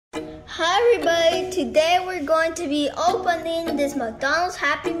Hi everybody, today we're going to be opening this McDonald's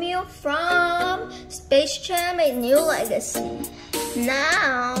Happy Meal from Space Jam: A New Legacy.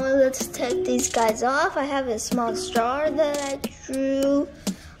 Now, let's take these guys off. I have a small star that I drew.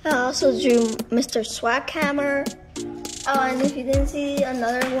 I also drew Mr. Swaghammer. Oh, and if you didn't see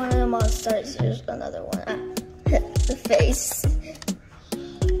another one of the monsters, there's another one. The face.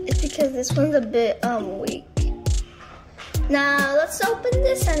 It's because this one's a bit weak. Now let's open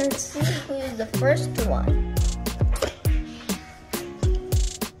this and let's see who is the first one.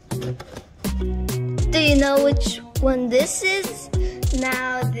 Do you know which one this is?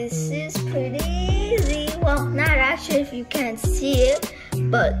 Now this is pretty easy. Well, not actually if you can't see it,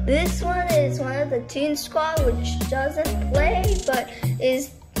 but this one is one of the Toon Squad which doesn't play but is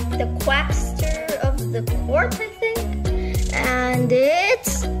the Quackster of the court, I think. And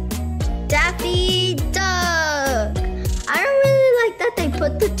it's Daffy Duck. I don't really like that they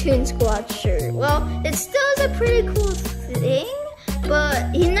put the Toon Squad shirt. Well, it still is a pretty cool thing,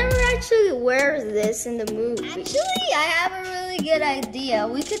 but he never actually wears this in the movie. Actually, I have a really good idea.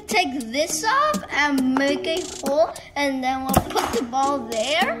 We could take this off and make a hole, and then we'll put the ball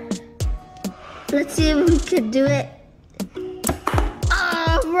there. Let's see if we could do it.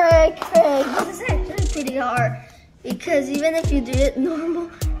 Oh, frick. This is actually pretty hard, because even if you do it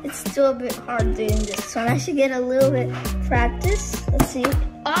normal, it's still a bit hard doing this one. I should get a little bit practice. Let's see.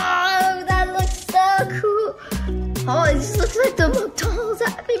 Oh, that looks so cool. Oh, it just looks like the McDonald's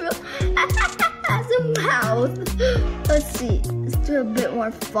Happy Meal has a mouth. Let's see. Let's do a bit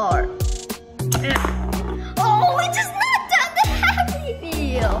more far. Oh, we just knocked out the Happy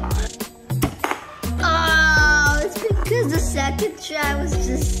Meal. Oh, it's because the second try was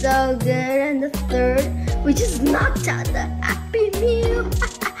just so good, and the third, we just knocked out the Happy Meal.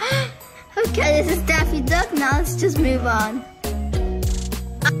 Okay, this is Daffy Duck. Now let's just move on.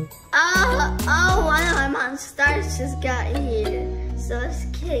 One of my monsters just got here. So let's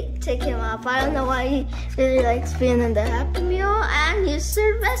take him off. I don't know why he really likes being in the Happy Meal. And he's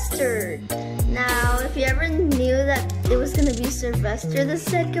Sylvester. Now, if you ever knew that it was going to be Sylvester, the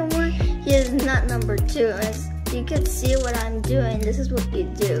second one, he is not number 2. As you can see what I'm doing, this is what you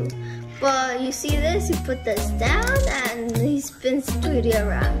do. But you see this, you put this down and he spins Tweety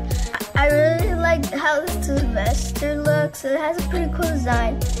around. I really like how the Sylvester looks. It has a pretty cool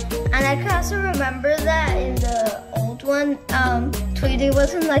design. And I can also remember that in the old one, Tweety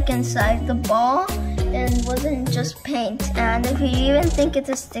wasn't like inside the ball and wasn't just paint. And if you even think it's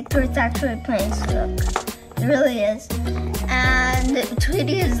a sticker, it's actually paint. So look, it really is. And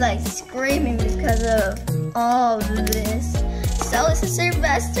Tweety is like screaming because of all of this. So this is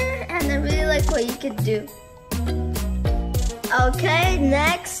Sylvester, and I really like what you could do. Okay,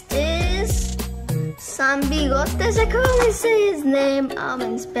 next is San Bigotes. I can only say his name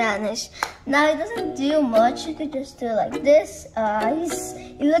in Spanish. Now he doesn't do much. You could just do it like this.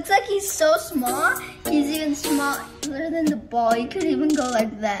 He looks like he's so small. He's even smaller than the ball. You could even go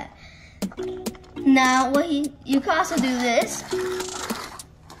like that. Now you can also do this.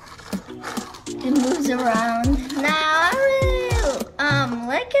 It moves around. Now I really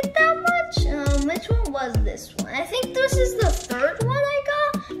like it that much. Which one was this one? I think this is the third one I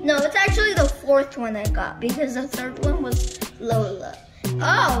got. No, it's actually the fourth one I got, because the third one was Lola.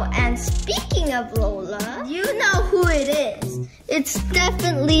 Oh, and speaking of Lola, you know who it is. It's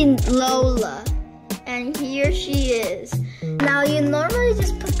definitely Lola. And here she is. Now you normally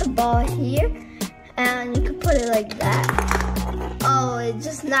just put the ball here, and you could put it like that. Oh, it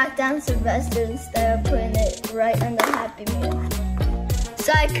just knocked down Sylvester instead of putting it right on the Happy Meal.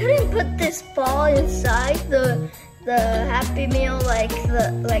 So I couldn't put this ball inside the Happy Meal like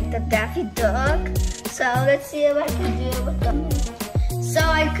the Daffy Duck. So let's see if I can do it with them. So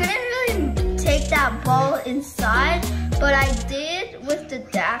I couldn't really take that ball inside, but I did with the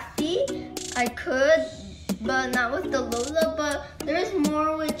Daffy. I could, but not with the Lola. But there's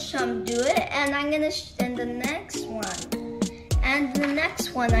more which do it, and I'm gonna in the next one. And the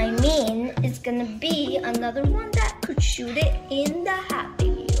next one, I mean, is gonna be another one that could shoot it in the Happy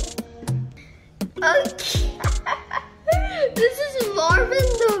Meal. Okay. This is Marvin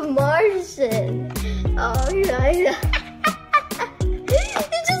the Martian. Oh, yeah. It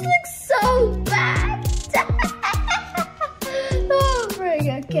just looks so bad. Oh, frig.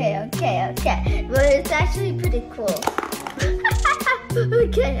 Okay. But it's actually pretty cool.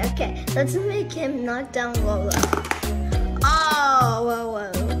 Okay. Let's make him knock down Lola. Oh,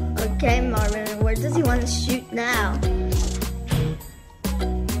 whoa. Okay, Marvin, where does he want to shoot now?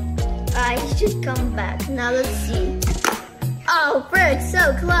 He should come back. Now let's see. Oh, frick,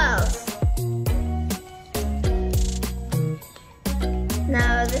 so close.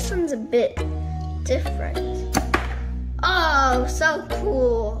 Now this this one's a bit different. Oh, so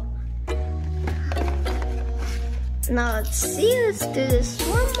cool. Now let's see, let's do this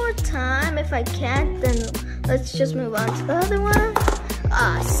one more time. If I can't, then let's just move on to the other one.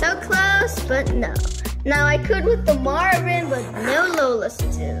 Ah, so close, but no. Now I could with the Marvin, but no Lola's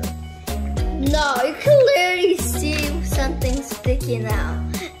too. No, you can literally see something sticking out.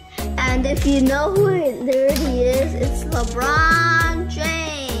 And if you know who it literally is, it's LeBron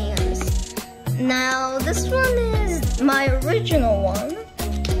James. Now this one is my original one.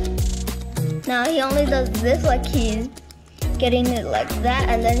 Now he only does this, like he's getting it like that,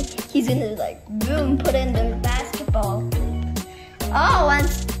 and then he's gonna like boom, put in the basketball. Oh, and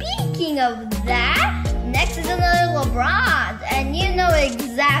speaking of that, next is another LeBron, and you know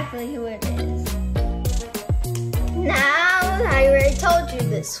exactly who it is. Now, I already told you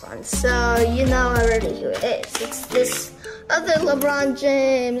this one, so you know already who it is. It's this other LeBron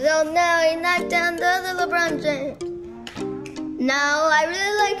James. Oh no, he knocked down the other LeBron James. Now, I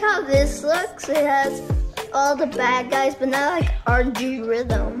really like how this looks. It has all the bad guys, but not like RG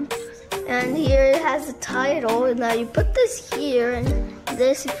Rhythm. And here it has the title. Now you put this here, and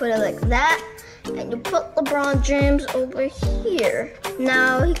this you put it like that. And you put LeBron James over here.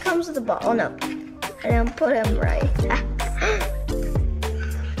 Now he comes with the ball. Oh no, I didn't put him right.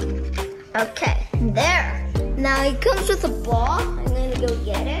 Okay, there. Now he comes with the ball. I'm gonna go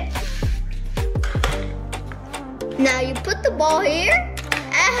get it. Now you put the ball here,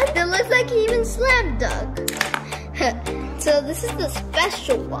 and it looks like he even slam dunk. So this is the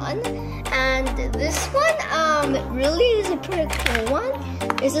special one, and this one really is a pretty cool one.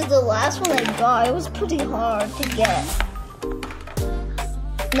 This is the last one I got. It was pretty hard to get.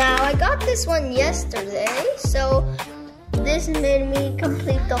 Now I got this one yesterday, so this made me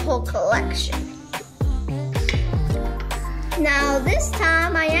complete the whole collection. Now this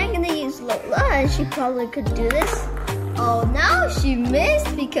time I am gonna use Lola, and she probably could do this. Oh no, she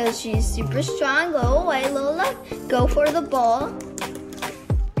missed because she's super strong. Go away, Lola. Go for the ball.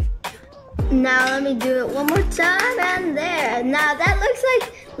 Now let me do it one more time, and there. Now that looks like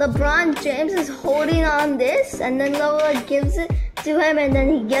LeBron James is holding on this, and then Lola gives it to him, and then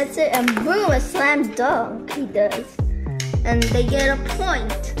he gets it, and boom, a slam dunk he does. And they get a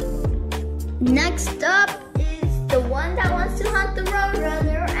point. Next up is the one that wants to hunt the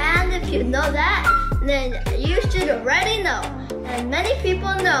Roadrunner, and if you know that, then you should already know. And many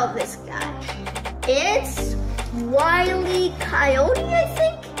people know this guy. It's Wile E. Coyote, I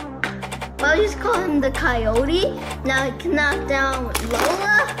think. I'll just call him the Coyote. Now he can knock down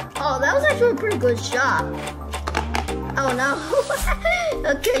Lola. Oh, that was actually a pretty good shot. Oh no.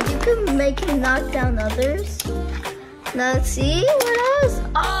 Okay, you can make him knock down others. Now let's see, what else?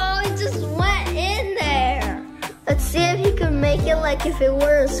 Oh, it just went in there. Let's see if he can make it like if it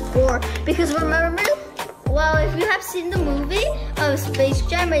were a score. Because remember, well, if you have seen the movie of Space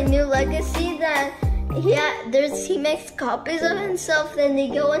Jam: A New Legacy, that he makes copies of himself, then they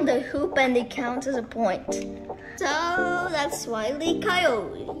go in the hoop and they count as a point. So that's Wile E.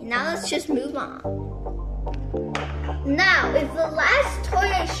 Coyote. Now let's just move on. Now, if the last toy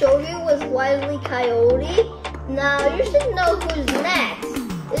I showed you was Wile E. Coyote, now you should know who's next.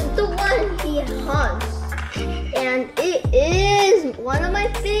 It's the one he hunts. And it is one of my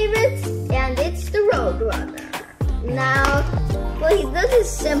favorites, and it's the Roadrunner. Now, what he does is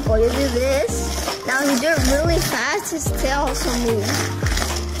simple. You do this. Now, if you do it really fast, his tail also moves.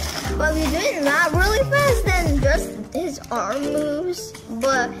 But if you do it not really fast, then just his arm moves.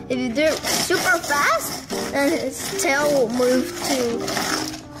 But if you do it super fast, then his tail will move too.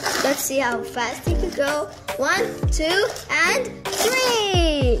 Let's see how fast he could go. 1, 2, and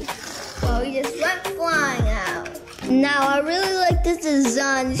 3. Well, he just went flying out. Now, I really like this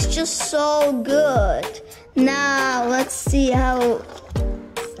design. It's just so good. Now, let's see how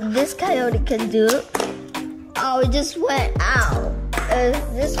this coyote can do it. Oh, it just went out. Is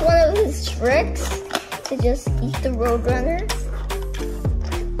this one of his tricks? To just eat the Roadrunner?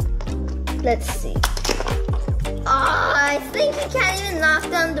 Let's see. I think he can't even knock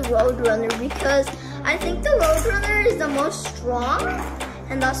down the Roadrunner because I think the Roadrunner is the most strong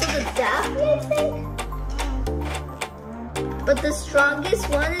and also the Daffy, I think. But the strongest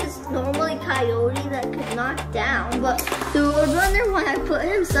one is normally Coyote that could knock down. But the Roadrunner, when I put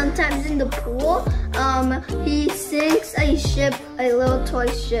him sometimes in the pool, he sinks a ship, a little toy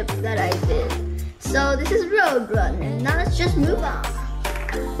ship that I did. So this is Roadrunner. Now let's just move on.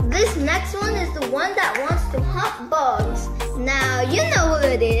 This next one is the one that wants to hunt bugs. Now, you know who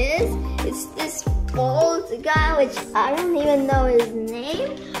it is. It's this bald guy, which I don't even know his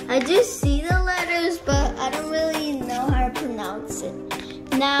name. I just see the letters, but I don't really know how to pronounce it.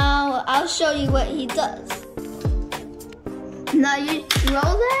 Now I'll show you what he does. Now you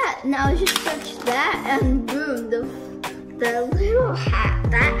roll that. Now you stretch that, and boom, the little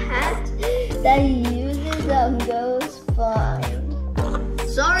hat, that hat that he uses goes flying.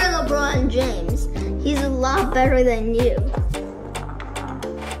 Sorry, LeBron James. He's a lot better than you.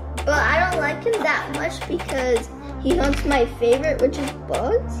 But I don't like him that much because he hunts my favorite, which is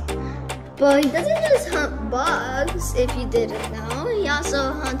bugs. But he doesn't just hunt bugs, if you didn't know. He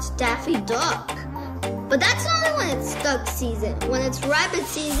also hunts Daffy Duck. But that's only when it's duck season. When it's rabbit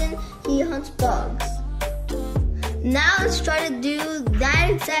season, he hunts bugs. Now let's try to do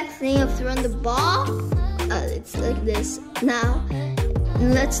that exact thing of throwing the ball. It's like this. Now,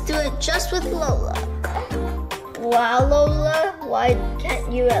 let's do it just with Lola. Wow, Lola, why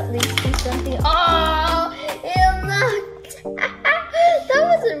can't you at least do something? Oh, it knocked. That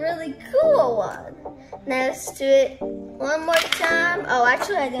was a really cool one. Now let's do it one more time. Oh,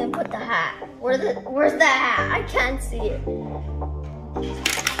 actually, I didn't put the hat. Where's the hat? I can't see it.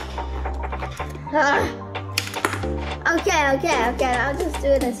 Okay. I'll just do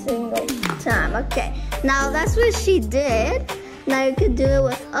it a single time. Okay. Now that's what she did. Now you could do it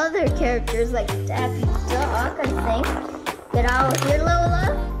with other characters like Daffy Duck, I think. Get out of here,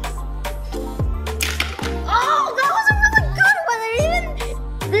 Lola. Oh, that was a really good one. And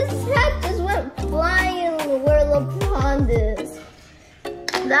even this hat just went flying where LeBron is.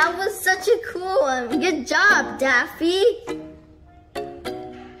 That was such a cool one. Good job, Daffy.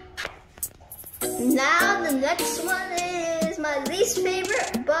 Now the next one is my least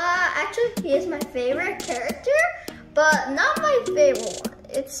favorite, but actually he is my favorite character, but not my favorite one.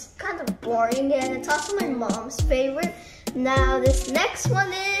 It's kind of boring and it's also my mom's favorite. Now this next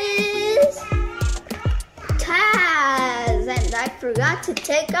one is Taz, and I forgot to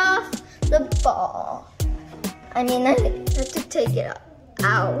take off the ball. I had to take it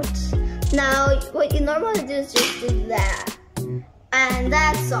out. Now what you normally do is just do that. And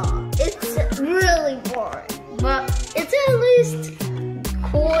that's all. It's really boring, but it's at least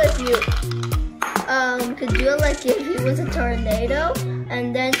cool if you could do it like if he was a tornado,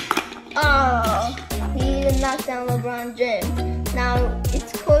 and then he knocked down LeBron James. Now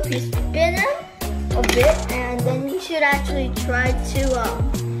it's cool if you spin him a bit, and then you should actually try to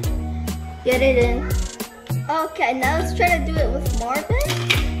get it in. Okay, now let's try to do it with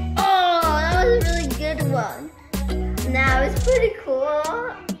Marvin. Oh, that was a really good one. Now it's pretty cool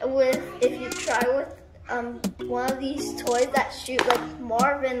if you try with one of these toys that shoot like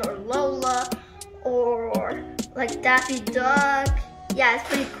Marvin or Lola or like Daffy Duck. Yeah, it's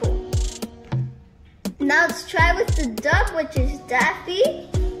pretty cool. Now let's try with the duck, which is Daffy.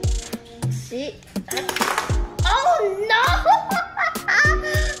 See? Oh no!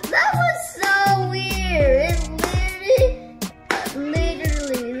 That was so weird. It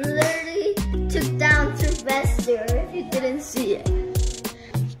literally took down Sylvester, if you didn't see it.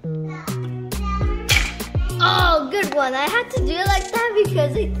 Oh, good one. I had to do it like that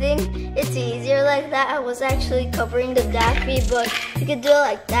because I think it's easier like that. I was actually covering the Daffy, but you could do it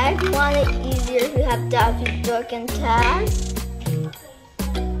like that if you want it easier if you have Daffy Duck and Taz.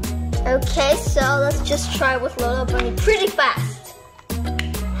 Okay, so let's just try with Lola Bunny pretty fast.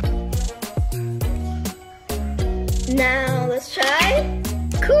 Now let's try.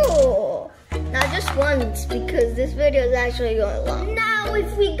 Cool. Now just once because this video is actually going long. Now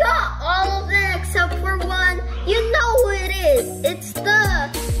if we got all of them except for one, you know who it is. It's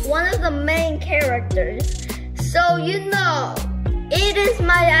one of the main characters. So you know, he is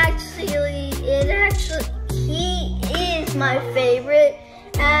my favorite,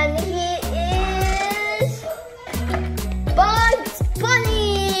 and he is Bugs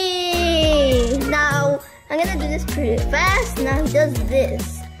Bunny. Now I'm gonna do this pretty fast. Now he does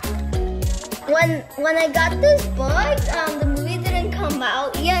this. When I got this bug, the movie didn't come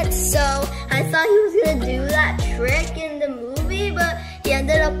out yet, so I thought he was gonna do that trick in the movie, but he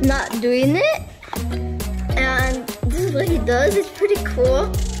ended up not doing it. And this is what he does. It's pretty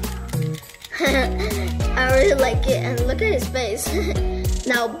cool. I really like it, and look at his face.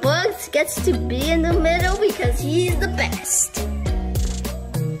 Now Bugs gets to be in the middle because he's the best.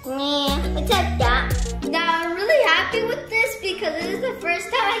 It's like that. Now I'm really happy with this because this is the first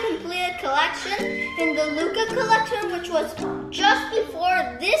time I completed a collection in the Luca collection, which was just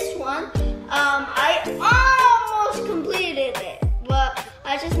before this one. I almost completed it, but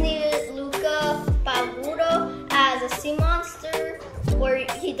I just needed Luca Pavuto as a sea monster where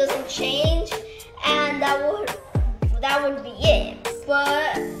he doesn't change, and that would be it.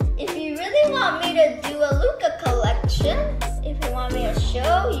 But if you really want me to do a Luca collection, if you want me to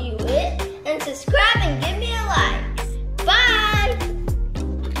show you it, and subscribe and give me a like. Bye!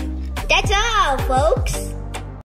 folks.